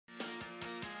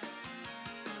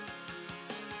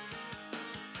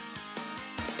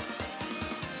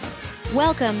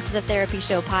Welcome to the Therapy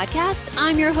Show podcast.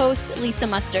 I'm your host, Lisa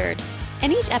Mustard.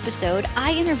 In each episode,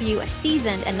 I interview a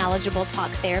seasoned and knowledgeable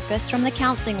talk therapist from the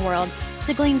counseling world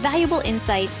to glean valuable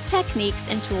insights, techniques,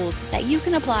 and tools that you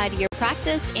can apply to your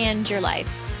practice and your life.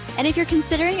 And if you're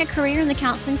considering a career in the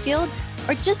counseling field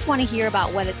or just want to hear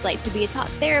about what it's like to be a talk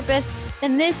therapist,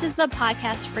 then this is the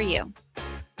podcast for you.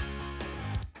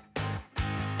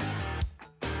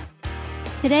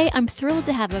 Today, I'm thrilled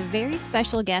to have a very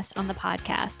special guest on the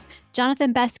podcast.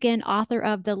 Jonathan Beskin, author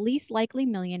of The Least Likely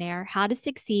Millionaire, How to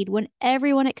Succeed When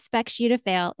Everyone Expects You to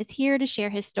Fail, is here to share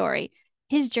his story.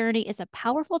 His journey is a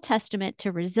powerful testament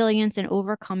to resilience and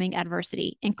overcoming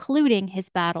adversity, including his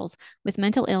battles with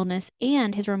mental illness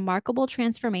and his remarkable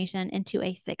transformation into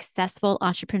a successful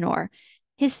entrepreneur.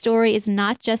 His story is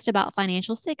not just about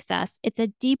financial success, it's a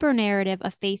deeper narrative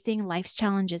of facing life's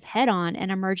challenges head-on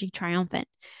and emerging triumphant.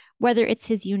 Whether it's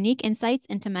his unique insights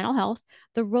into mental health,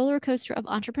 the roller coaster of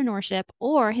entrepreneurship,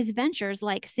 or his ventures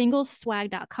like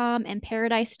singleswag.com and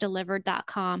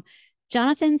paradise-delivered.com,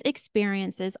 Jonathan's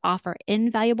experiences offer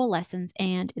invaluable lessons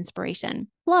and inspiration.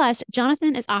 Plus,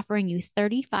 Jonathan is offering you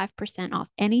 35% off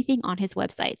anything on his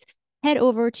websites. Head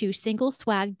over to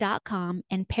singleswag.com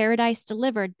and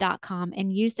paradise-delivered.com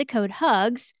and use the code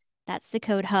HUGS. That's the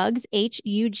code HUGS,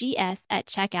 HUGS, at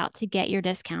checkout to get your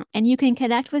discount. And you can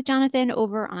connect with Jonathan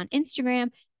over on Instagram,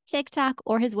 TikTok,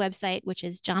 or his website, which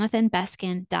is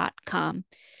jonathanbeskin.com.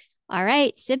 All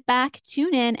right, sit back,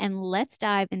 tune in, and let's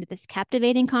dive into this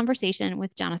captivating conversation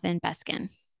with Jonathan Beskin.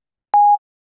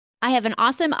 I have an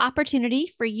awesome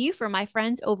opportunity for you, for my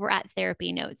friends over at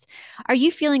Therapy Notes. Are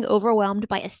you feeling overwhelmed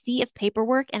by a sea of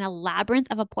paperwork and a labyrinth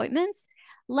of appointments?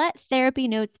 Let Therapy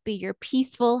Notes be your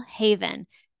peaceful haven.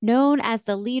 Known as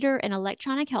the leader in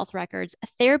electronic health records,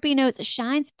 Therapy Notes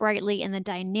shines brightly in the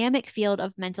dynamic field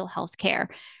of mental health care.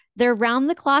 Their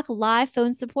round-the-clock live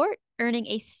phone support, earning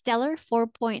a stellar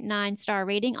 4.9 star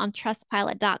rating on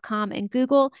trustpilot.com and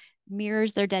Google,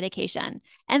 mirrors their dedication.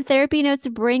 And Therapy Notes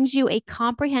brings you a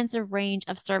comprehensive range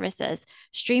of services: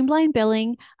 streamlined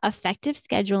billing, effective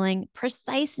scheduling,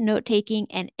 precise note-taking,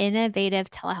 and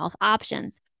innovative telehealth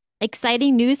options.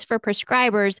 Exciting news for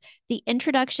prescribers: the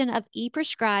introduction of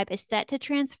ePrescribe is set to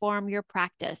transform your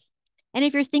practice. And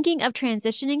if you're thinking of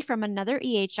transitioning from another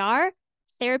EHR,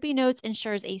 Therapy Notes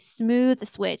ensures a smooth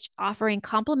switch, offering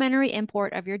complimentary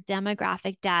import of your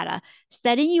demographic data,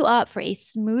 setting you up for a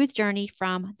smooth journey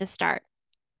from the start.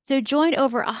 So join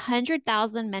over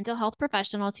 100,000 mental health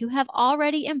professionals who have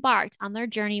already embarked on their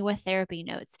journey with Therapy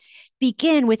Notes.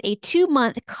 Begin with a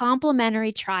 2-month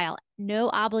complimentary trial, no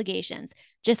obligations.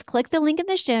 Just click the link in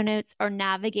the show notes or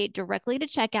navigate directly to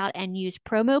checkout and use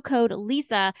promo code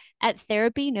LISA at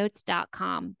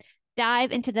therapynotes.com.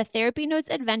 Dive into the Therapy Notes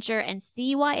adventure and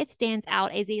see why it stands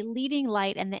out as a leading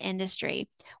light in the industry.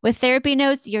 With Therapy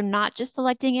Notes, you're not just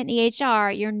selecting an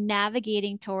EHR, you're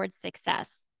navigating towards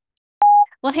success.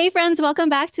 Well, hey, friends, welcome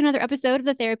back to another episode of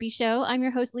The Therapy Show. I'm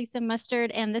your host, Lisa Mustard,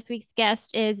 and this week's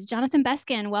guest is Jonathan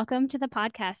Beskin. Welcome to the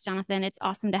podcast, Jonathan. It's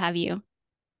awesome to have you.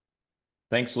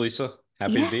 Thanks, Lisa.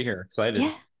 Happy to be here. Excited.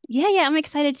 Yeah. I'm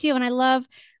excited too. And I love,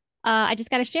 I just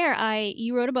got to share,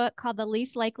 you wrote a book called The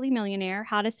Least Likely Millionaire,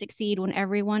 How to Succeed When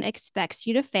Everyone Expects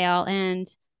You to Fail. And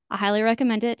I highly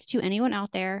recommend it to anyone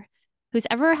out there who's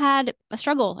ever had a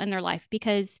struggle in their life,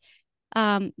 because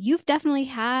you've definitely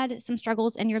had some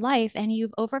struggles in your life and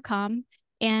you've overcome,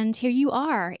 and here you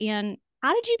are. And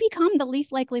how did you become the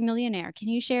least likely millionaire? Can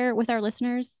you share with our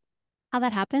listeners how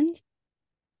that happened?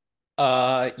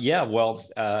 I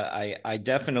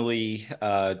definitely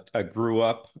grew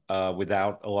up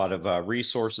without a lot of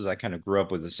resources. I kind of grew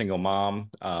up with a single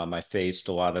mom. I faced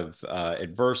a lot of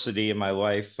adversity in my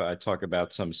life. I talk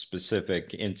about some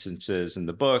specific instances in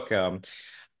the book.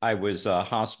 I was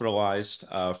hospitalized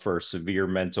for severe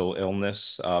mental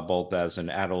illness, both as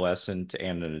an adolescent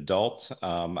and an adult.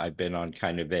 I've been on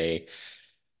kind of a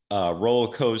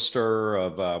roller coaster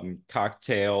of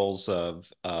cocktails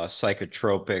of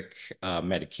psychotropic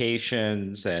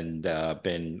medications, and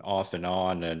been off and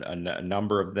on a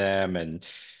number of them, and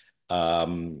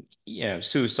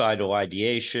suicidal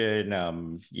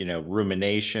ideation,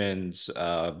 ruminations,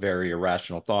 very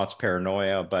irrational thoughts,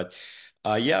 paranoia. But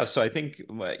so I think,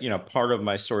 part of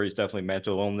my story is definitely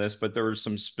mental illness, but there was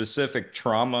some specific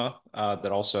trauma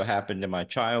that also happened in my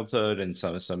childhood, and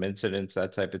some incidents,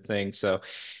 that type of thing. So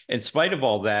in spite of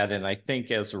all that, and I think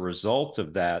as a result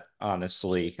of that,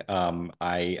 honestly,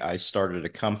 I started a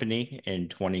company in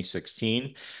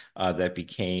 2016 that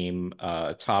became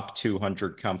a top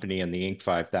 200 company in the Inc.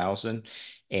 5000.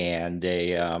 and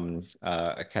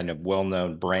a kind of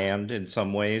well-known brand in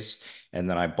some ways. And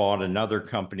then I bought another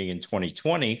company in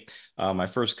 2020. My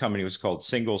first company was called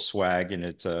Single Swag, and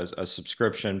it's a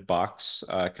subscription box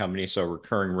company, so a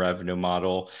recurring revenue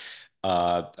model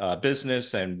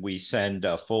business, and we send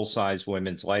full-size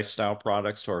women's lifestyle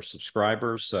products to our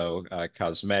subscribers. So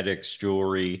cosmetics,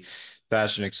 jewelry,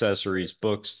 fashion accessories,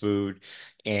 books, food.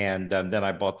 And then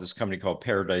I bought this company called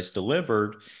Paradise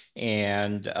Delivered,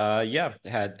 and yeah,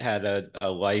 had a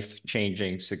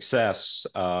life-changing success,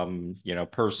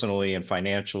 personally and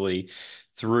financially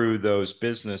through those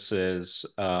businesses.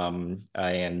 And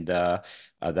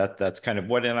that's kind of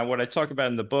what I talk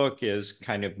about in the book is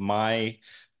kind of my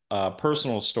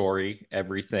personal story,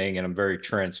 everything, and I'm very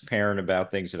transparent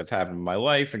about things that have happened in my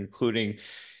life, including,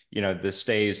 the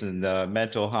stays in the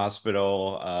mental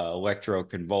hospital,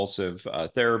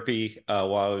 electroconvulsive therapy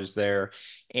while I was there.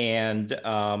 And,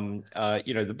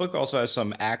 the book also has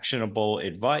some actionable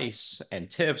advice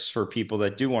and tips for people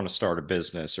that do want to start a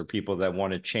business or people that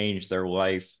want to change their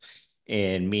life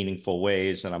in meaningful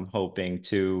ways. And I'm hoping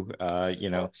to,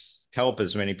 help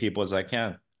as many people as I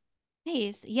can.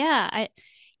 Nice. Yeah. I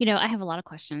have a lot of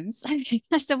questions. I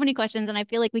have so many questions, and I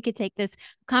feel like we could take this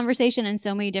conversation in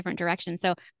so many different directions.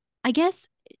 So I guess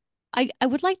I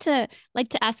would like to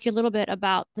ask you a little bit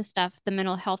about the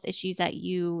mental health issues that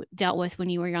you dealt with when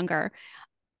you were younger.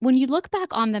 When you look back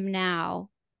on them now,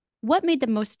 what made the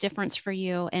most difference for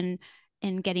you in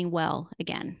getting well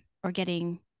again or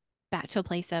getting back to a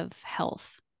place of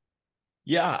health?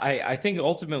 Yeah, I think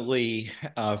ultimately,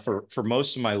 for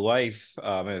most of my life,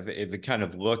 if you kind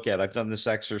of look at, I've done this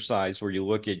exercise where you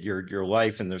look at your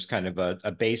life, and there's kind of a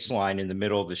baseline in the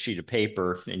middle of the sheet of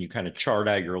paper, and you kind of chart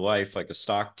out your life like a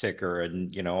stock ticker,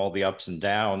 and all the ups and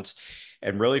downs.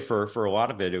 And really, for a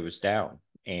lot of it, it was down,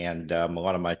 and a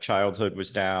lot of my childhood was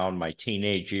down, my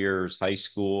teenage years, high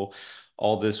school,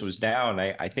 all this was down.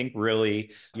 I think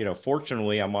really,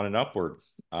 fortunately, I'm on an upward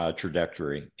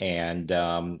trajectory. And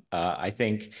I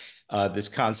think this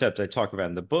concept I talk about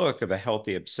in the book of a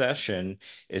healthy obsession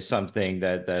is something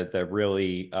that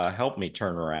really helped me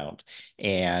turn around.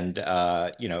 And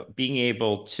being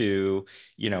able to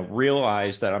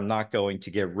realize that I'm not going to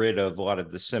get rid of a lot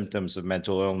of the symptoms of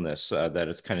mental illness, that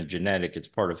it's kind of genetic, it's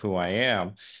part of who I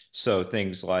am. So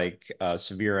things like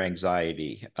severe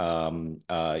anxiety,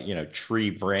 tree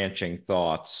branching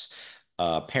thoughts,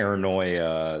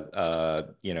 paranoia,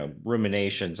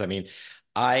 ruminations. I mean,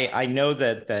 I know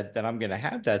that I'm going to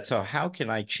have that. So how can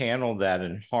I channel that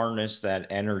and harness that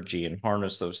energy and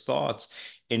harness those thoughts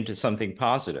into something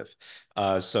positive?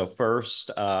 So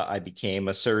first, I became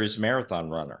a serious marathon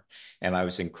runner, and I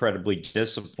was incredibly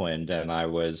disciplined, and I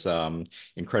was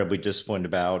incredibly disciplined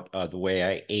about the way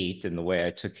I ate and the way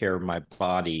I took care of my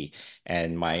body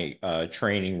and my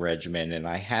training regimen. And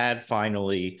I had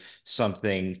finally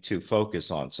something to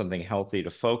focus on, something healthy to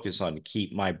focus on, to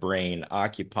keep my brain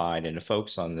occupied and to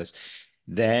focus on this.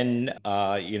 Then,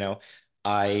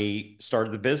 I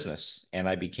started the business, and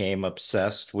I became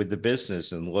obsessed with the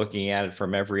business and looking at it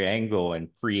from every angle and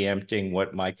preempting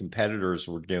what my competitors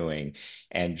were doing,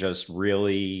 and just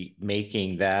really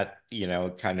making that,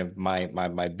 kind of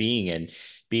my being, and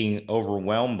being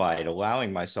overwhelmed by it,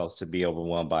 allowing myself to be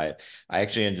overwhelmed by it. I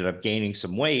actually ended up gaining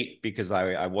some weight because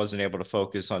I wasn't able to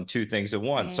focus on two things at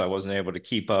once. So I Right. wasn't able to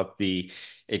keep up the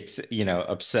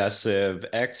obsessive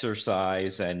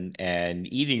exercise and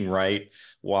eating right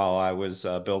while I was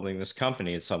building this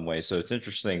company in some way. So it's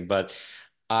interesting, but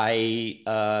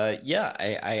yeah,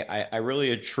 I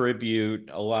really attribute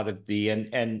a lot of the,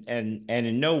 and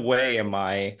in no way am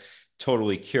I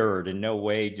totally cured. In no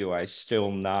way do I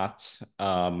still not,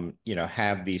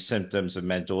 have these symptoms of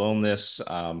mental illness.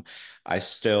 I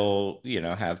still,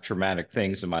 have traumatic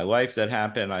things in my life that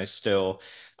happen. I still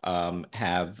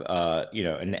have,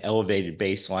 an elevated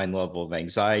baseline level of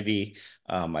anxiety.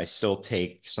 I still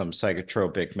take some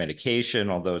psychotropic medication,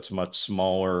 although it's much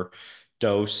smaller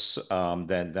dose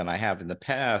than I have in the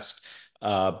past.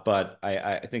 But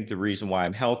I think the reason why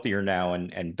I'm healthier now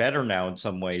and better now in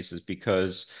some ways is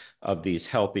because of these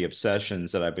healthy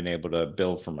obsessions that I've been able to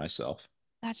build for myself.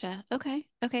 Gotcha. Okay.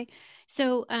 Okay.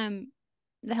 So,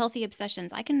 the healthy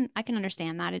obsessions, I can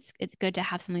understand that. It's good to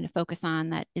have something to focus on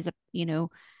that is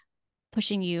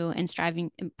pushing you and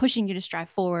pushing you to strive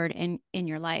forward in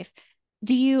your life.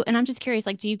 And I'm just curious,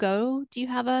 like, do you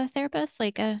have a therapist,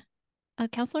 like a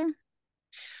counselor?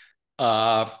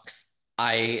 Uh,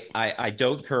 I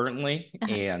don't currently,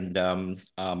 Uh-huh. and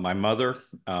my mother,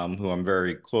 who I'm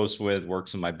very close with,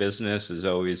 works in my business, is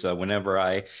always whenever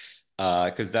I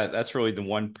because that's really the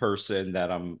one person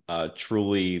that I'm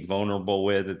truly vulnerable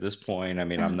with at this point. I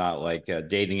mean, I'm Uh, not like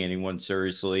dating anyone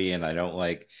seriously, and I don't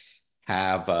like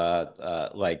have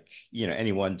like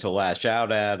anyone to lash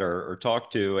out at or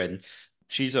talk to. And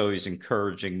she's always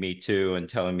encouraging me to and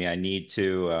telling me I need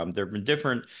to. There have been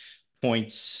different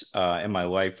points in my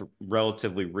life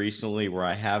relatively recently where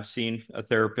I have seen a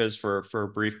therapist for a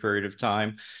brief period of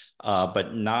time,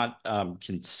 but not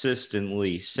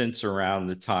consistently since around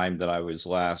the time that I was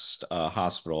last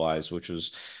hospitalized, which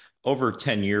was over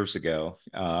 10 years ago,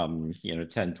 10,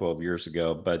 12 years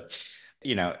ago. But,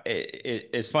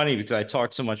 it's funny because I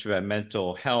talk so much about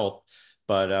mental health,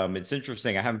 but it's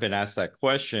interesting. I haven't been asked that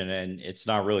question, and it's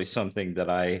not really something that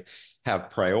I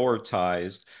have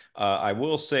prioritized. I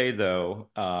will say, though,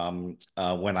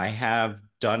 when I have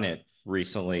done it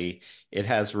recently, it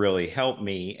has really helped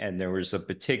me. And there was a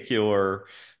particular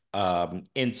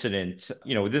incident,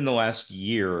 within the last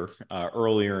year,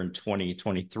 earlier in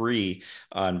 2023,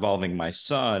 involving my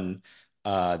son,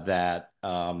 that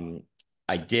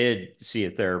I did see a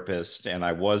therapist, and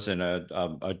I was in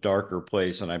a darker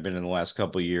place than I've been in the last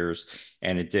couple of years,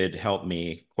 and it did help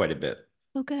me quite a bit.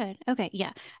 oh, good. Okay.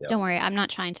 Yeah. Yeah. Don't worry. I'm not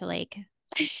trying to like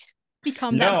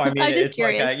become that. No, I I mean, was just it's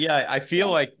like curious. yeah, I feel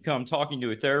Yeah. like I'm talking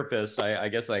to a therapist. I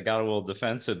guess I got a little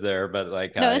defensive there, but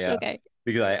like No, it's okay.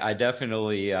 because I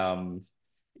definitely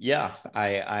yeah,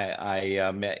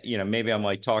 maybe I'm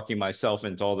like talking myself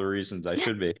into all the reasons I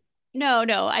should be. No,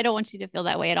 no, I don't want you to feel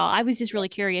that way at all. I was just Yeah. really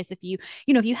curious if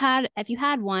if you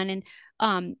had one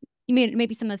and you made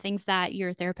maybe some of the things that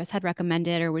your therapist had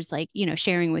recommended or was like,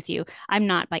 sharing with you. I'm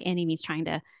not by any means trying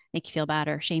to make you feel bad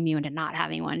or shame you into not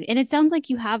having one. And it sounds like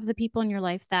you have the people in your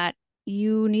life that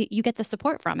you get the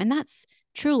support from. And that's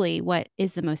truly what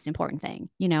is the most important thing.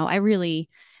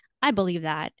 I believe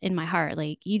that in my heart.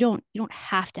 Like you don't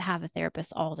have to have a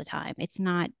therapist all the time. It's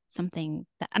not something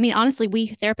that I mean, honestly, we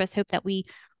therapists hope that we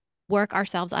work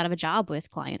ourselves out of a job with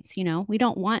clients. We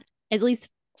don't want, at least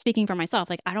speaking for myself,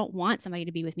 like I don't want somebody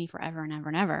to be with me forever and ever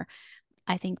and ever.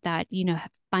 I think that,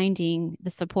 finding the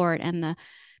support and the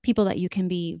people that you can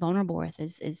be vulnerable with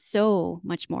is so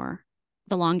much more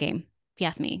the long game, if you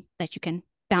ask me, that you can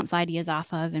bounce ideas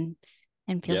off of and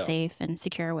feel Yeah. safe and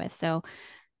secure with. So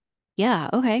yeah.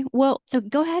 Okay. Well, so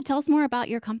go ahead, tell us more about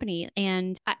your company.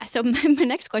 And so my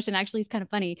next question actually is kind of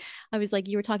funny. I was like,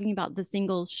 you were talking about the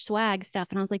singles swag stuff,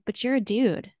 and I was like, but you're a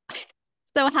dude.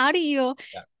 So how do you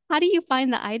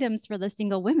find the items for the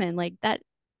single women? Like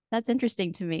that's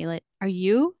interesting to me. Like, are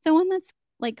you the one that's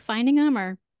like finding them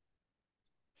or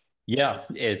Yeah,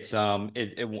 it's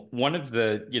one of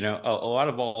the, a lot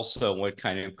of also what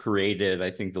kind of created,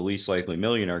 I think, the least likely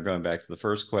millionaire, going back to the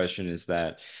first question, is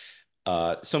that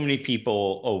so many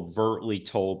people overtly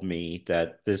told me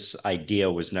that this idea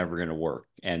was never going to work.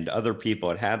 And other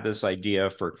people had this idea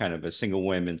for kind of a single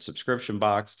women subscription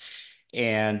box.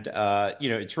 And,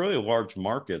 it's really a large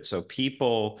market. So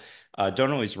people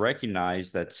don't always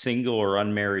recognize that single or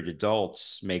unmarried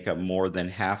adults make up more than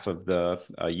half of the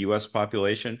US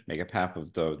population, make up half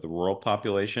of the world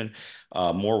population.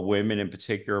 More women in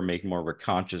particular make more of a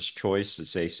conscious choice to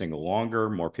stay single longer.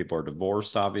 More people are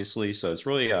divorced, obviously. So it's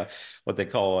really what they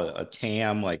call a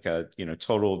TAM, like a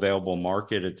total available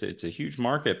market. It's a huge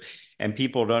market, and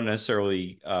people don't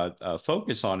necessarily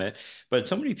focus on it. But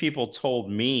so many people told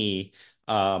me,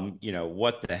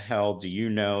 what the hell do you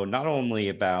know? Not only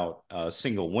about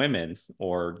single women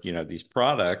or these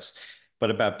products, but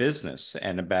about business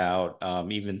and about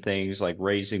even things like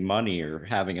raising money or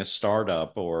having a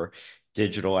startup or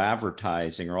digital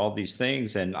advertising or all these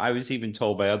things. And I was even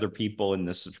told by other people in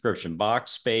the subscription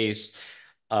box space,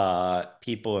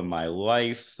 people in my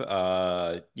life,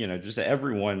 just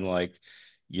everyone, like,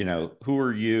 who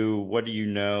are you? What do you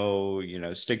know?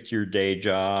 Stick to your day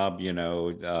job,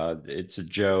 it's a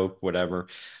joke, whatever.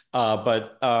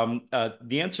 But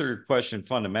the answer to your question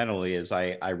fundamentally is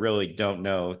I really don't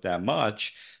know that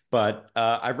much, but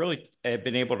I really have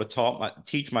been able to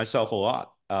teach myself a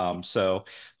lot. So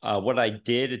what I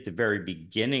did at the very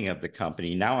beginning of the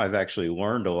company, now I've actually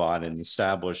learned a lot and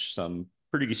established some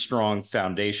pretty strong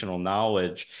foundational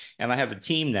knowledge. And I have a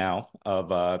team now of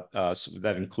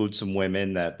that includes some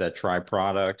women that try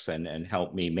products and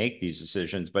help me make these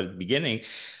decisions. But at the beginning,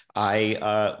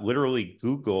 I literally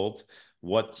Googled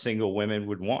what single women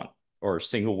would want or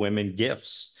single women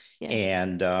gifts. Yeah.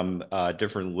 and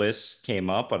different lists came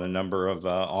up on a number of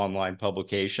online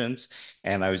publications,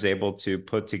 and I was able to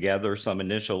put together some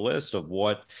initial list of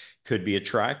what could be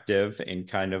attractive in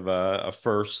kind of a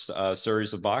first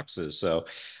series of boxes. So,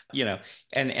 you know,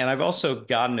 and I've also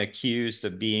gotten accused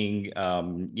of being,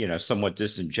 somewhat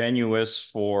disingenuous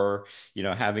for,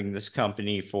 having this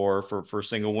company for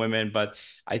single women. But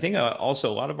I think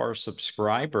also a lot of our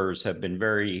subscribers have been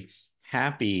very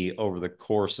happy over the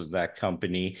course of that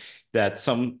company that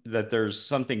there's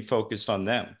something focused on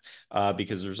them,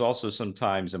 because there's also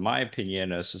sometimes, in my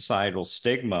opinion, a societal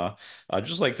stigma,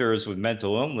 just like there is with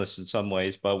mental illness in some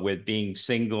ways, but with being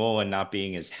single and not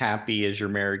being as happy as your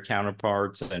married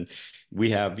counterparts. And we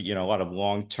have, a lot of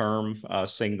long-term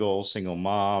single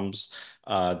moms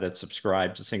that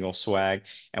subscribe to Single Swag.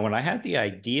 And when I had the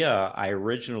idea, I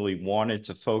originally wanted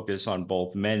to focus on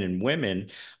both men and women.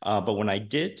 But when I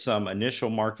did some initial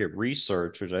market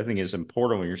research, which I think is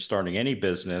important when you're starting any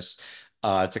business,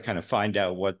 to kind of find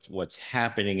out what's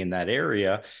happening in that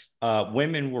area,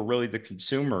 women were really the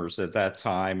consumers at that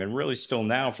time, and really still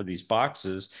now for these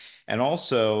boxes. And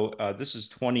also, this is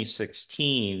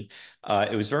 2016.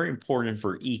 It was very important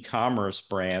for e-commerce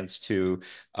brands to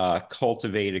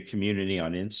cultivate a community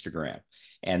on Instagram.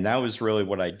 And that was really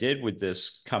what I did with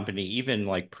this company, even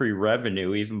like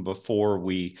pre-revenue, even before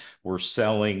we were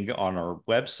selling on our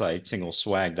website,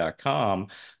 singleswag.com.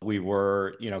 We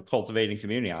were, cultivating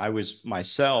community. I was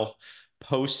myself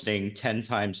posting 10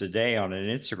 times a day on an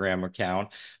Instagram account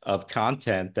of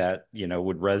content that,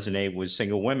 would resonate with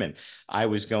single women. I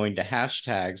was going to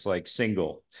hashtags like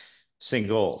singles,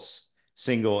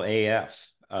 single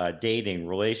AF, dating,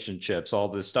 relationships, all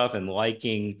this stuff, and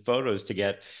liking photos to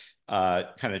get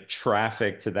kind of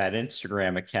traffic to that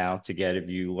Instagram account. To get, if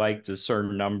you liked a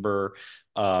certain number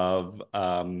of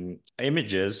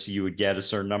images, you would get a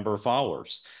certain number of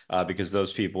followers, because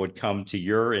those people would come to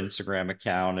your Instagram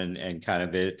account, and kind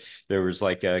of there was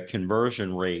like a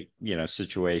conversion rate,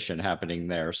 situation happening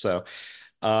there. So,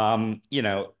 and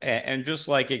just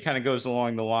like it kind of goes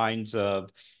along the lines of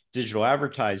digital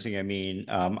advertising. I mean,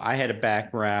 I had a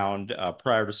background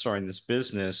prior to starting this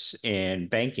business in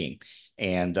banking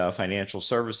and financial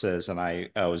services, and I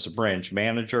was a branch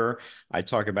manager. I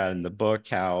talk about in the book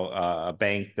how a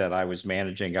bank that I was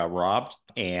managing got robbed,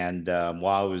 and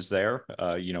while I was there,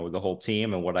 with the whole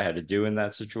team, and what I had to do in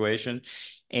that situation,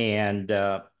 and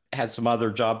had some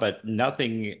other job, but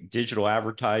nothing digital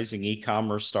advertising,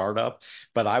 e-commerce startup.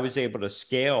 But I was able to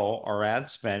scale our ad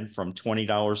spend from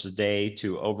 $20 a day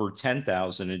to over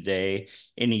 10,000 a day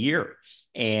in a year.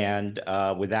 And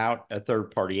without a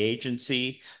third party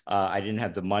agency, I didn't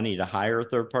have the money to hire a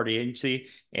third party agency.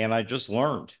 And I just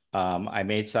learned. I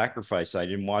made sacrifice. I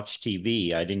didn't watch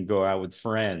TV. I didn't go out with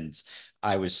friends.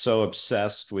 I was so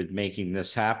obsessed with making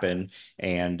this happen.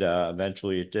 And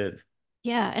eventually it did.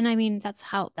 Yeah. And I mean, that's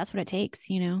what it takes,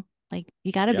 like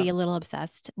you got to be Yeah. a little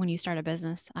obsessed when you start a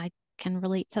business. I can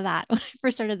relate to that. When I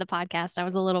first started the podcast, I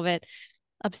was a little bit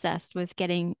obsessed with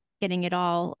getting it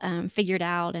all figured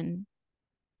out and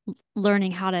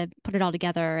learning how to put it all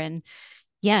together. And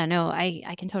yeah, no,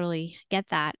 I can totally get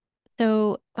that.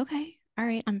 So, okay. All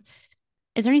right.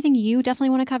 Is there anything you definitely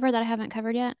want to cover that I haven't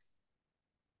covered yet?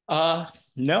 Uh,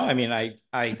 no, I mean,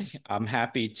 Okay. I'm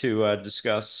happy to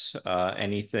discuss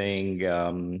anything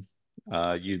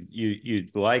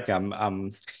you'd like.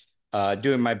 I'm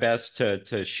doing my best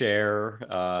to share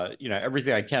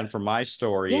everything I can from my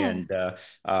story, Yeah. and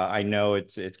I know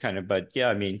it's kind of, but yeah,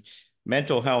 I mean,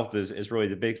 mental health is really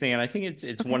the big thing, and I think it's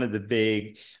Okay. one of the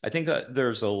big. I think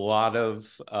there's a lot of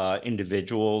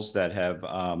individuals that have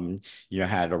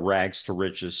had a rags to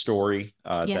riches story,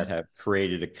 Yeah. that have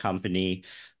created a company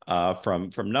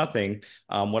from nothing.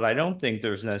 What I don't think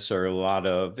there's necessarily a lot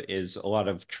of is a lot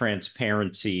of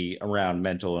transparency around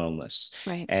mental illness.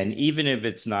 Right. And even if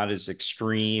it's not as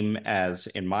extreme as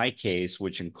in my case,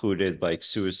 which included like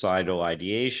suicidal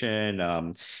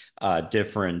ideation,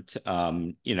 different,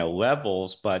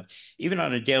 levels, but even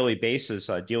on a daily basis,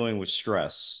 dealing with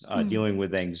stress, Mm. dealing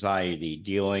with anxiety,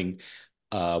 dealing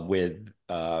with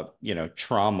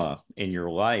trauma in your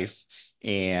life,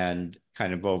 and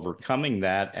kind of overcoming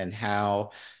that, and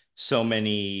how so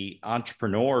many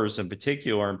entrepreneurs in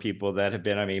particular, and people that have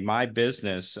been, I mean, my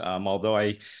business, although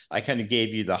I kind of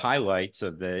gave you the highlights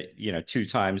of the, 2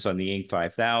 times on the Inc.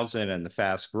 5000 and the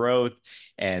fast growth,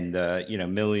 and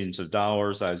millions of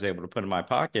dollars I was able to put in my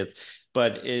pockets.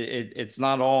 But it's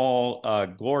not all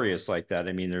glorious like that.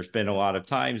 I mean, there's been a lot of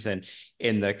times, and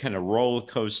in the kind of roller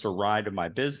coaster ride of my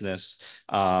business,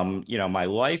 my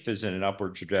life is in an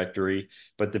upward trajectory,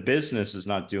 but the business is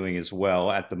not doing as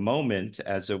well at the moment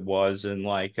as it was in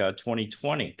like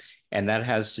 2020. And that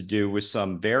has to do with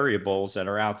some variables that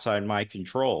are outside my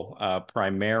control,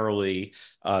 primarily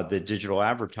the digital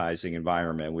advertising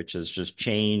environment, which has just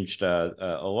changed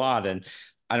a lot. And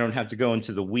I don't have to go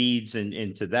into the weeds and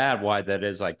into that, why that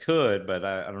is. I could, but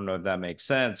I don't know if that makes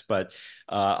sense. But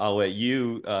I'll let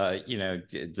you,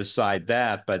 decide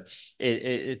that. But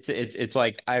it's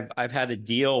like I've had to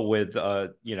deal with,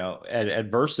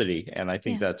 adversity, and I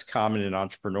think Yeah. that's common in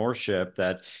entrepreneurship.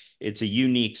 That it's a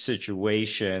unique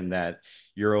situation that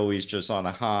you're always just on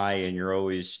a high and you're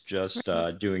always just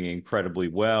Right. doing incredibly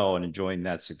well and enjoying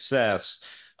that success.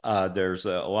 There's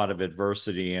a lot of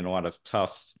adversity and a lot of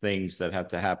tough things that have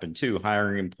to happen too.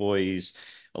 Hiring employees,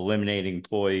 eliminating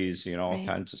employees, all Right.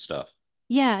 kinds of stuff.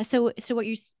 Yeah. So what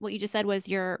you just said was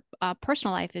your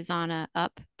personal life is on a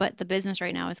up, but the business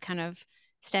right now is kind of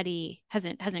steady,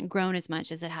 hasn't grown as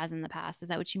much as it has in the past. Is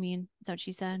that what you mean? Is that what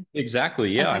you said?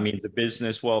 Exactly. Yeah. I Okay. mean, the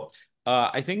business, well,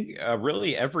 I think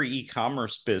really every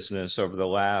e-commerce business over the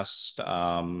last,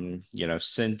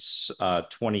 since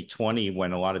 2020,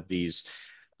 when a lot of these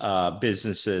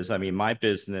businesses, I mean, my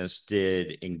business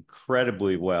did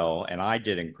incredibly well, and I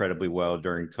did incredibly well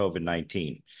during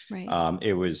COVID-19. Right.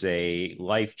 It was a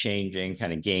life-changing,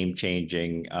 kind of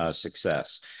game-changing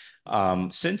success.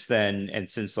 Since then, and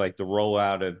since like the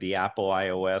rollout of the Apple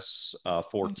iOS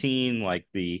Mhm. 14, like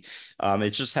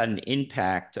it's just had an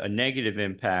impact, a negative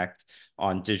impact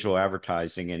on digital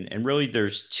advertising. And really,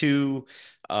 there's two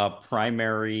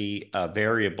primary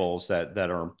variables that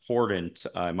are important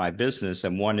in my business.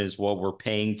 And one is what we're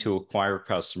paying to acquire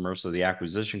customers, so the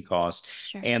acquisition cost,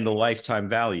 Sure. and the lifetime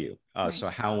value. Right. So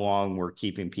how long we're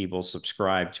keeping people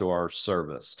subscribed to our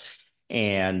service.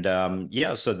 And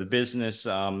yeah, so the business,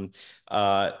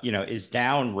 is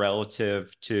down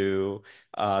relative to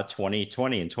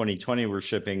 2020. In 2020, we're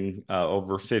shipping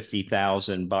over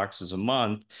 50,000 boxes a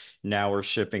month. Now we're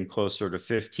shipping closer to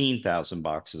 15,000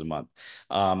 boxes a month.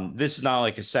 This is not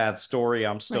like a sad story.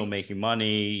 I'm still Right. making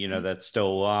money. Right. That's still a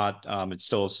lot. It's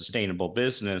still a sustainable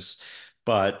business.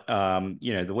 But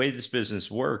the way this business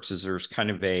works is there's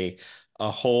kind of a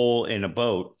hole in a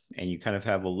boat, and you kind of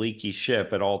have a leaky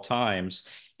ship at all times.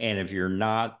 And if you're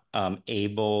not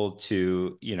able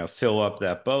to, fill up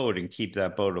that boat and keep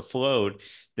that boat afloat,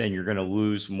 then you're going to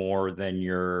lose more than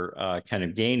you're kind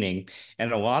of gaining.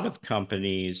 And a lot of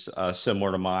companies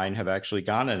similar to mine have actually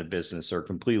gone out of business or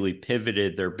completely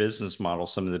pivoted their business model.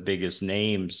 Some of the biggest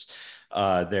names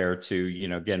there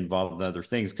to, get involved in other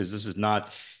things, because this is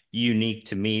not unique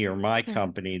to me or my Sure.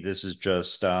 company. This is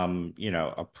just,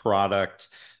 a product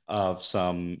of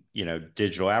some,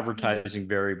 digital Yeah. advertising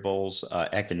variables,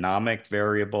 economic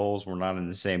variables. We're not in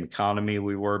the same economy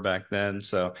we were back then.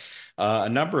 So a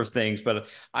number of things, but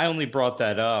I only brought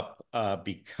that up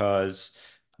because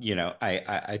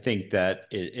I think that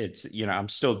it's, I'm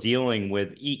still dealing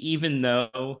with, even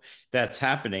though that's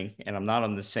happening and I'm not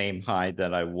on the same high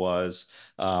that I was,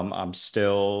 I'm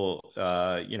still,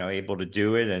 able to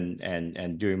do it,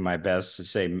 and doing my best to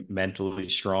stay mentally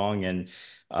strong, and,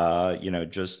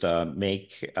 just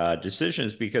make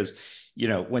decisions, because,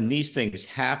 when these things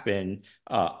happen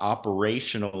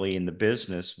operationally in the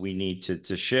business, we need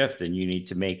to shift, and you need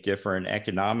to make different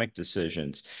economic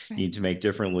decisions. You Right. need to make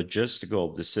different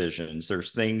logistical decisions.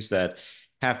 There's things that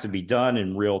have to be done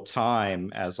in real time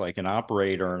as like an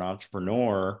operator, an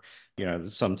entrepreneur,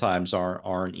 that sometimes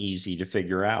aren't easy to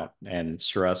figure out and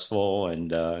stressful.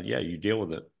 And yeah, you deal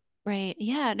with it. Right.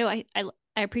 Yeah. No, I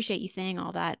appreciate you saying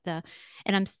all that.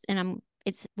 And I'm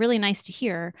it's really nice to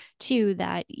hear too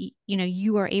that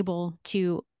you are able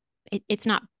to it's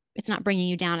not bringing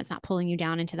you down, it's not pulling you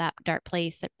down into that dark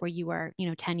place that where you were,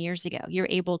 10 years ago. You're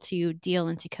able to deal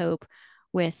and to cope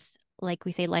with, like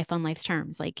we say, life on life's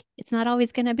terms. Like it's not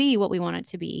always going to be what we want it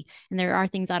to be, and there are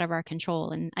things out of our control.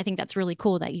 And I think that's really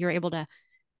cool that you're able to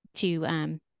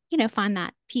find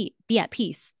that be at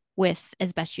peace with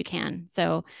as best you can.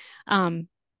 So, um,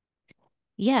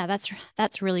 yeah,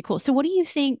 that's really cool. So, what do you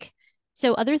think?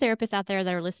 So, other therapists out there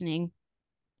that are listening,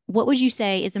 what would you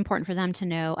say is important for them to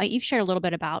know? You've shared a little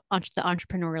bit about the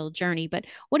entrepreneurial journey, but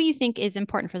what do you think is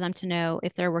important for them to know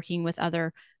if they're working with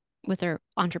their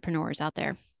entrepreneurs out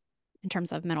there in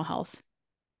terms of mental health?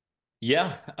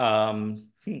 Yeah.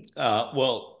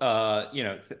 Well,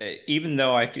 even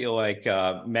though I feel like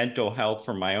mental health,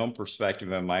 from my own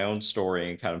perspective and my own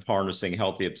story and kind of harnessing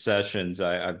healthy obsessions,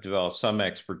 I've developed some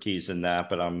expertise in that,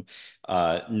 but I'm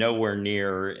nowhere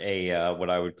near a what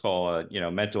I would call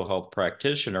a, mental health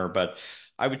practitioner. But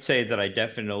I would say that I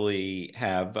definitely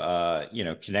have,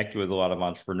 connected with a lot of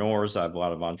entrepreneurs. I have a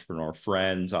lot of entrepreneur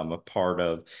friends. I'm a part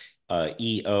of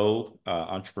EO,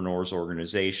 Entrepreneurs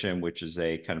Organization, which is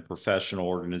a kind of professional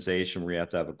organization where you have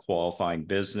to have a qualifying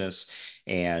business.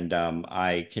 And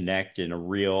I connect in a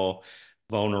real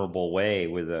vulnerable way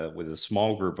with a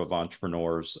small group of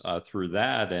entrepreneurs through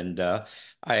that. And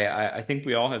I think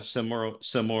we all have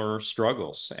similar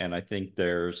struggles. And I think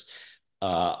there's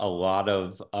a lot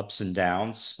of ups and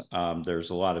downs.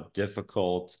 There's a lot of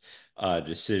difficult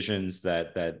decisions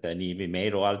that need to be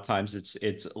made. A lot of times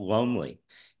it's lonely.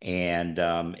 And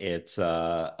it's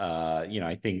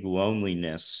I think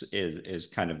loneliness is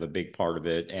kind of a big part of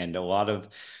it, and a lot of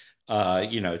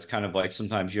it's kind of like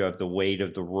sometimes you have the weight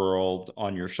of the world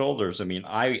on your shoulders. I mean,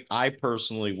 I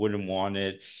personally wouldn't want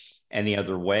it any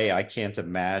other way. I can't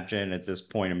imagine at this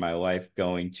point in my life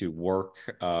going to work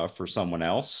for someone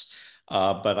else.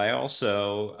 But I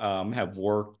also have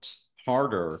worked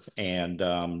harder and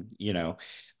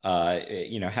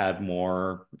had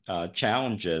more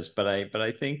challenges. But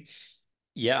I think,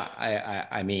 yeah,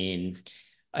 I mean,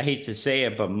 I hate to say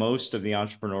it, but most of the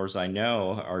entrepreneurs I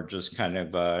know are just kind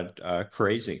of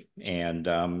crazy. And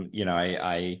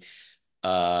I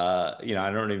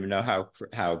don't even know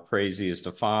how crazy is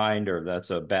defined, or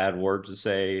that's a bad word to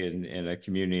say in a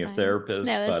community of Fine. therapists.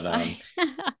 No, it's But fine.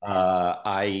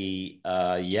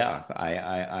 yeah,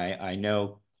 I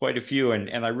know quite a few,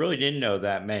 and I really didn't know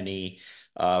that many.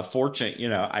 Fortunate,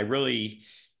 I really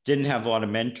didn't have a lot of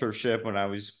mentorship when I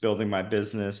was building my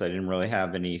business. I didn't really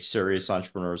have any serious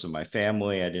entrepreneurs in my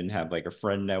family. I didn't have like a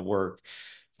friend network.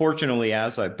 Fortunately,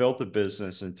 as I built the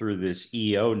business and through this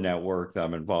EO network that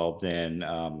I'm involved in,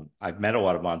 I've met a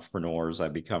lot of entrepreneurs.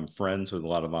 I've become friends with a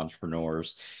lot of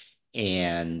entrepreneurs,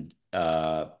 and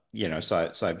so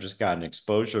I've just gotten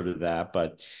exposure to that.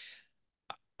 But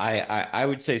I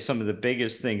would say some of the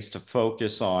biggest things to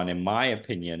focus on, in my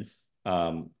opinion,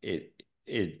 it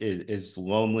is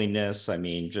loneliness. I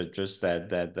mean, just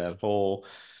that whole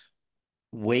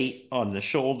weight on the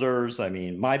shoulders. I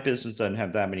mean, my business doesn't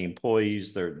have that many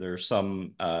employees. There's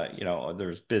some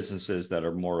there's businesses that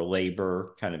are more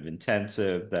labor kind of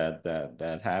intensive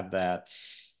that have that.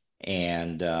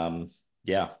 And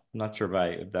yeah, I'm not sure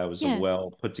if that was a Yeah. well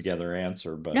put together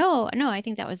answer, but No, no, I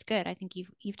think that was good. I think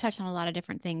you've touched on a lot of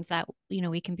different things that,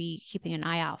 we can be keeping an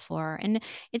eye out for. And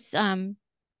it's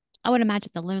I would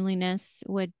imagine the loneliness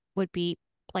would be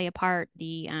play a part,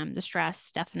 the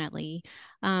stress definitely.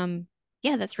 Um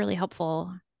yeah, that's really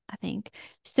helpful, I think.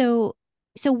 So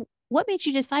what made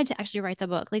you decide to actually write the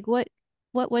book? Like what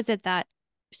was it that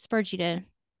spurred you to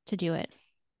do it?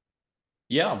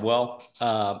 yeah, well,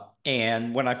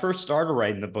 and when I first started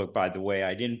writing the book, by the way,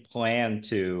 I didn't plan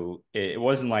to, it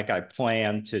wasn't like I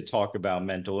planned to talk about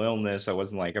mental illness. I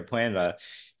wasn't like I planned to,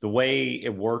 the way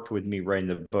it worked with me writing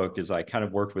the book is I kind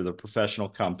of worked with a professional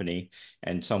company,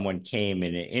 and someone came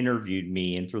and interviewed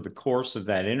me. And through the course of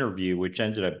that interview, which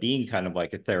ended up being kind of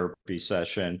like a therapy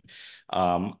session,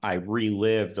 I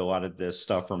relived a lot of this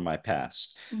stuff from my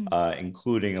past, Mm.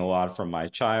 including a lot from my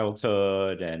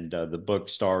childhood. And the book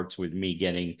starts with me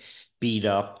getting beat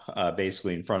up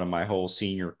basically in front of my whole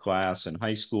senior class in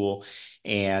high school.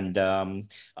 And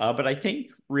but I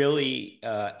think really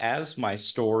as my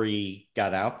story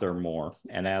got out there more,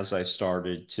 and as I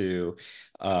started to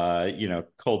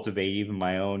cultivate even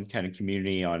my own kind of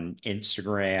community on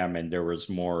Instagram, and there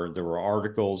were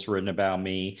articles written about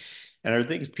me. And I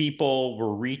think people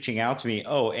were reaching out to me.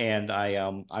 Oh, and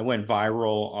I went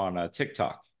viral on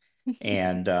TikTok.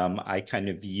 And I kind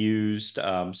of used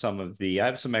I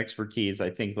have some expertise, I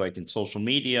think, like in social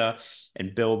media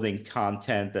and building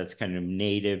content that's kind of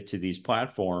native to these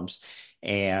platforms.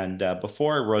 And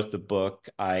before I wrote the book,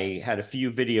 I had a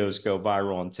few videos go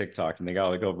viral on TikTok, and they got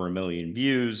like over 1 million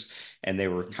views. And they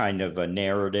were kind of a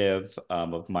narrative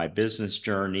of my business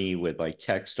journey with like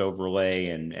text overlay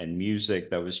and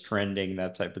music that was trending,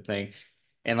 that type of thing.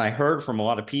 And I heard from a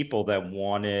lot of people that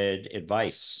wanted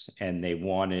advice and they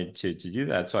wanted to do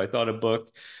that. So I thought a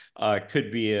book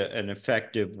could be an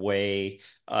effective way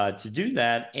to do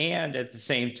that. And at the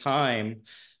same time,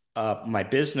 my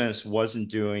business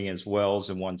wasn't doing as well as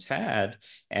it once had.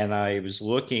 And I was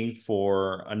looking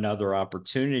for another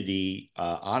opportunity,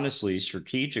 honestly,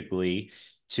 strategically,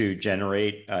 to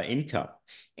generate income.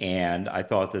 And I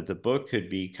thought that the book could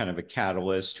be kind of a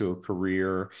catalyst to a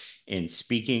career in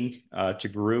speaking to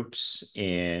groups,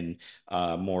 in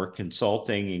more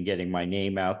consulting and getting my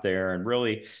name out there, and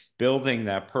really building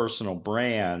that personal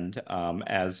brand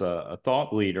as a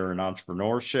thought leader in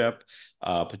entrepreneurship,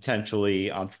 potentially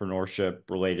entrepreneurship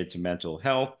related to mental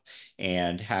health,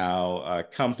 and how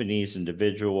companies,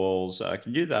 individuals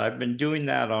can do that. I've been doing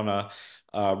that on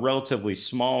relatively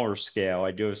smaller scale.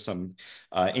 I do have some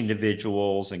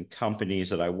individuals and companies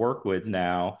that I work with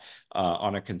now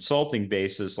on a consulting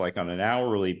basis, like on an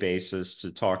hourly basis,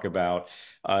 to talk about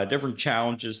different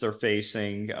challenges they're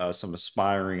facing, some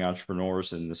aspiring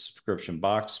entrepreneurs in the subscription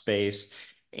box space.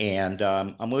 And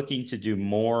I'm looking to do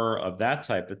more of that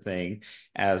type of thing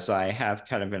as I have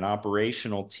kind of an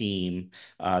operational team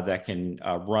that can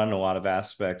run a lot of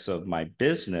aspects of my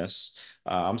business.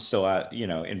 I'm still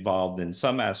involved in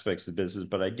some aspects of the business,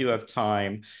 but I do have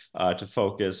time to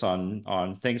focus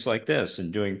on things like this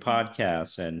and doing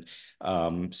podcasts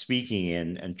and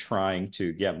speaking and trying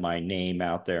to get my name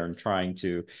out there and trying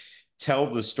to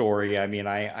tell the story. I mean,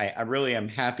 I really am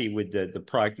happy with the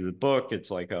product of the book.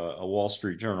 It's like a Wall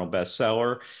Street Journal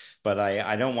bestseller, but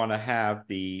I don't want to have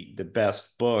the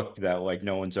best book that like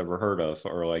no one's ever heard of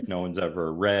or like no one's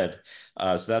ever read.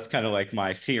 So that's kind of like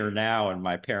my fear now, and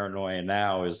my paranoia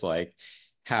now is like,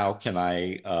 how can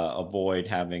I avoid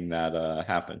having that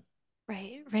happen?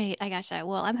 Right, right. I gotcha.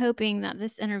 Well, I'm hoping that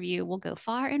this interview will go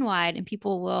far and wide and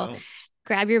people will Oh.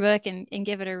 grab your book and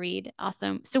give it a read.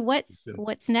 Awesome. So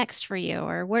what's next for you,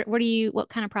 or what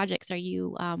kind of projects are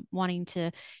you wanting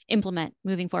to implement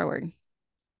moving forward?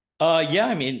 Yeah,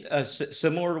 I mean,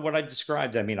 similar to what I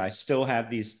described. I mean, I still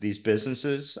have these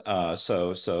businesses.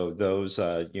 So those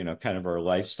kind of are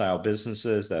lifestyle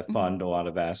businesses that Mhm. fund a lot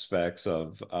of aspects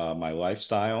of my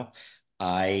lifestyle.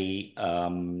 I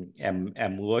am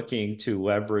looking to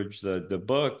leverage the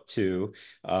book to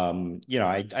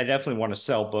I definitely want to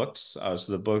sell books.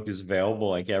 So the book is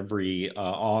available like every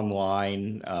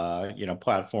online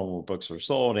platform where books are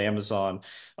sold, Amazon.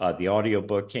 The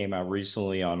audiobook came out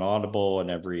recently on Audible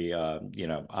and every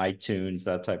iTunes,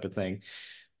 that type of thing.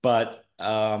 But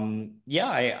yeah,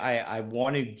 I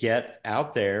want to get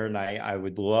out there, and I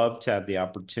would love to have the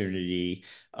opportunity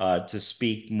to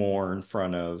speak more in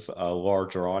front of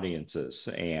larger audiences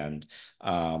and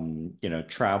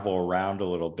travel around a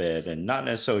little bit and not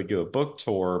necessarily do a book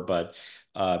tour, but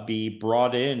be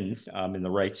brought in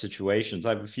the right situations. I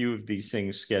have a few of these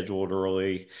things scheduled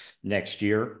early next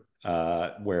year.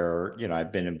 Where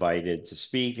I've been invited to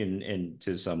speak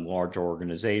into some large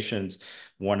organizations.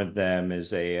 One of them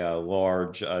is a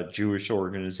large Jewish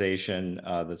organization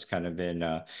that's kind of been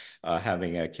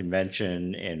having a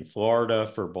convention in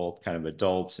Florida for both kind of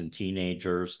adults and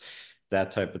teenagers,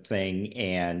 that type of thing.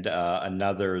 And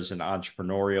another is an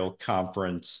entrepreneurial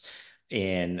conference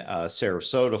in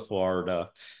Sarasota,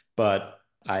 Florida. But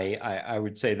I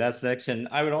would say that's next. And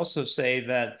I would also say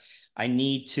that I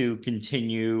need to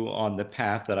continue on the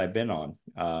path that I've been on.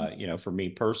 For me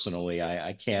personally,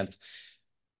 I can't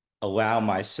allow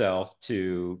myself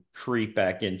to creep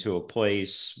back into a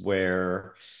place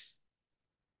where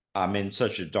I'm in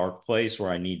such a dark place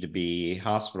where I need to be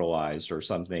hospitalized or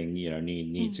something, need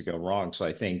Mm, to go wrong. So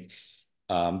I think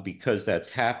because that's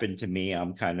happened to me,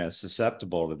 I'm kind of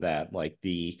susceptible to that. Like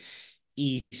the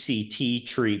ECT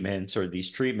treatments or these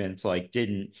treatments like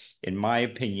didn't, in my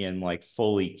opinion, like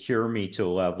fully cure me to a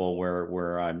level where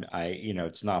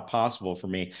it's not possible for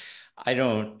me. I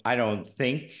don't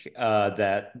think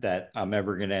that I'm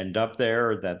ever going to end up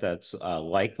there, or that that's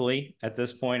likely at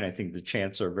this point. I think the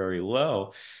chances are very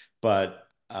low. But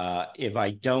if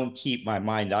I don't keep my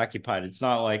mind occupied, it's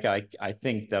not like I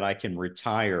think that I can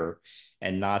retire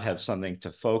and not have something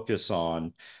to focus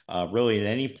on really at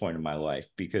any point in my life.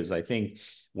 Because I think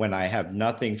when I have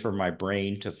nothing for my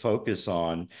brain to focus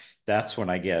on, that's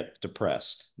when I get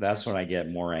depressed. for That's when I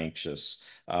get more anxious.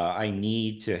 I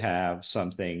need to have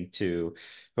something to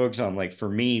focus on. Like for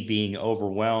me, being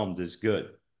overwhelmed is good.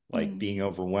 Like mm. being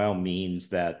overwhelmed means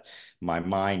that my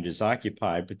mind is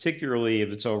occupied, particularly if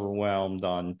it's overwhelmed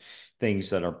on things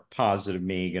that are positive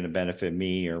me, going to benefit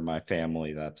me or my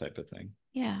family, that type of thing.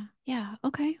 Yeah, yeah.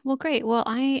 Okay. Well, great. Well,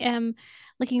 I am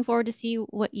looking forward to see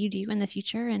what you do in the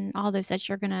future and all those that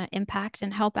you're going to impact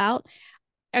and help out.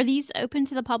 Are these open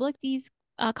to the public, these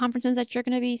conferences that you're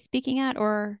going to be speaking at,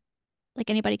 or like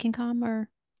anybody can come or?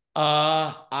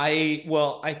 I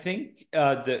think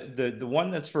the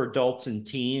one that's for adults and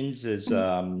teens is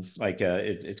Mhm.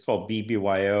 it's called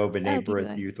BBYO, Oh, B'nai B'rith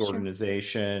BBY. Youth Sure.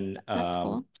 Organization. That's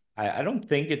cool. I don't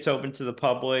think it's open to the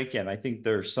public, and I think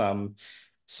there's some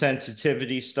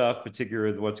sensitivity stuff,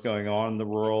 particularly with what's going on in the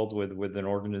world with an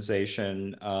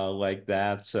organization like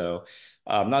that. So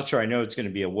I'm not sure. I know it's going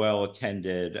to be a well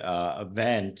attended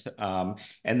event.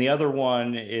 And the other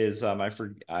one is I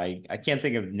can't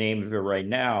think of the name of it right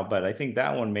now, but I think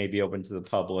that one may be open to the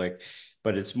public.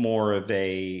 but it's more of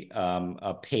a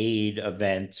paid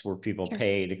event where people Sure.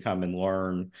 pay to come and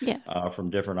learn Yeah. from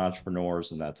different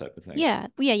entrepreneurs and that type of thing. Yeah.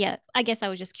 I guess I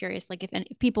was just curious, like if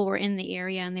people were in the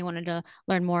area and they wanted to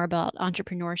learn more about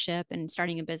entrepreneurship and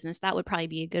starting a business, that would probably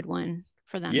be a good one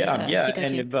for them Yeah, yeah. to go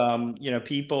And to. if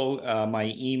people,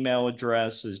 my email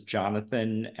address is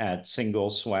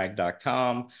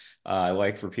jonathan@singleswag.com. I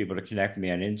like for people to connect with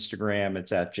me on Instagram.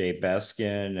 It's at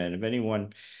 @jbeskin. And if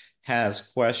anyone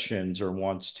has questions or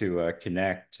wants to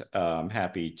connect, I'm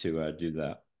happy to do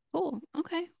that. Cool.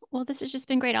 Okay. Well, this has just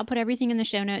been great. I'll put everything in the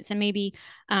show notes and maybe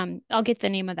I'll get the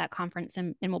name of that conference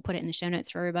and we'll put it in the show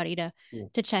notes for everybody Cool.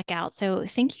 to check out. So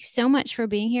thank you so much for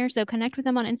being here. So connect with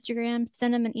them on Instagram,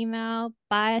 send them an email,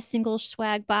 buy a single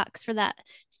swag box for that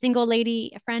single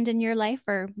lady friend in your life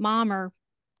or mom or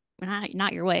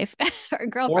not your wife or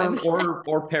girlfriend.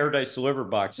 Or Paradise Delivered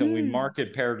box. And we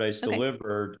market Paradise Okay.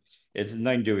 Delivered. It's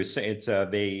nothing to do with it's a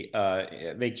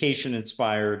vacation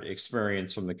inspired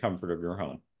experience from the comfort of your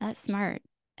home. That's smart.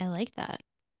 I like that.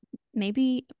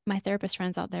 Maybe my therapist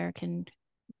friends out there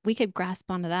we could grasp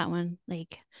onto that one.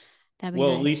 Like that'd be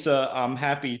Well, nice. Lisa, I'm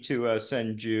happy to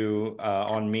send you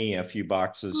on me a few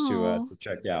boxes Oh, to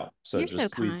check out. So you're so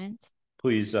just kind.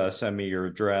 please send me your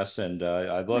address, and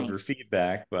I'd love your Nice.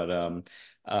 feedback. But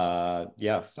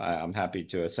yeah, I'm happy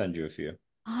to send you a few.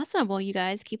 Awesome. Well, you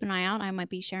guys keep an eye out. I might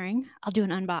be sharing. I'll do an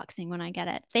unboxing when I get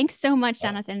it. Thanks so much, Uh,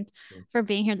 Jonathan, for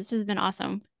being here. This has been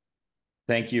awesome.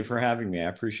 Thank you for having me. I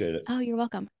appreciate it. Oh, you're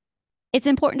welcome. It's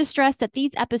important to stress that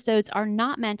these episodes are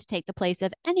not meant to take the place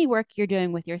of any work you're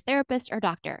doing with your therapist or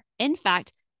doctor. In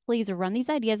fact, please run these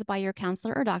ideas by your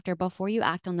counselor or doctor before you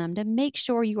act on them to make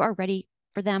sure you are ready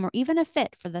for them or even a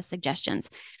fit for the suggestions.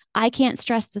 I can't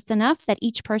stress this enough that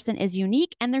each person is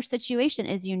unique and their situation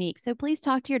is unique. So please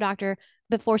talk to your doctor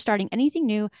before starting anything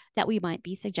new that we might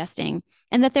be suggesting.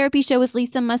 And the therapy show with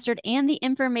Lisa Mustard and the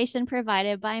information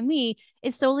provided by me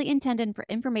is solely intended for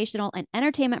informational and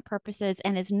entertainment purposes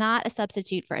and is not a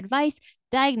substitute for advice,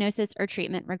 diagnosis, or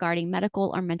treatment regarding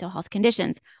medical or mental health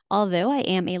conditions. Although I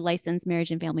am a licensed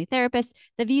marriage and family therapist,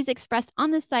 the views expressed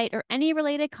on the site or any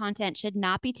related content should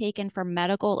not be taken for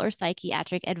medical or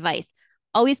psychiatric advice.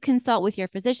 Always consult with your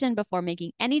physician before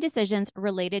making any decisions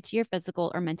related to your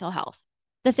physical or mental health.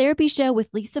 The Therapy Show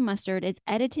with Lisa Mustard is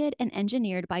edited and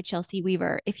engineered by Chelsea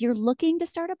Weaver. If you're looking to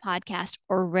start a podcast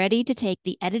or ready to take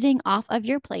the editing off of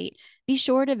your plate, be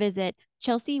sure to visit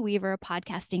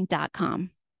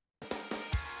chelseaweaverpodcasting.com.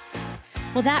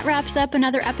 Well, that wraps up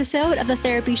another episode of The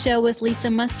Therapy Show with Lisa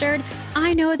Mustard.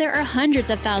 I know there are hundreds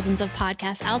of thousands of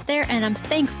podcasts out there, and I'm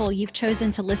thankful you've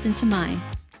chosen to listen to mine.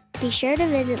 Be sure to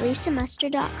visit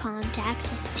lisamustard.com to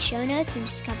access the show notes and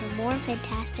discover more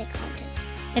fantastic content.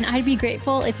 And I'd be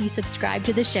grateful if you subscribe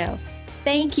to the show.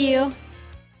 Thank you.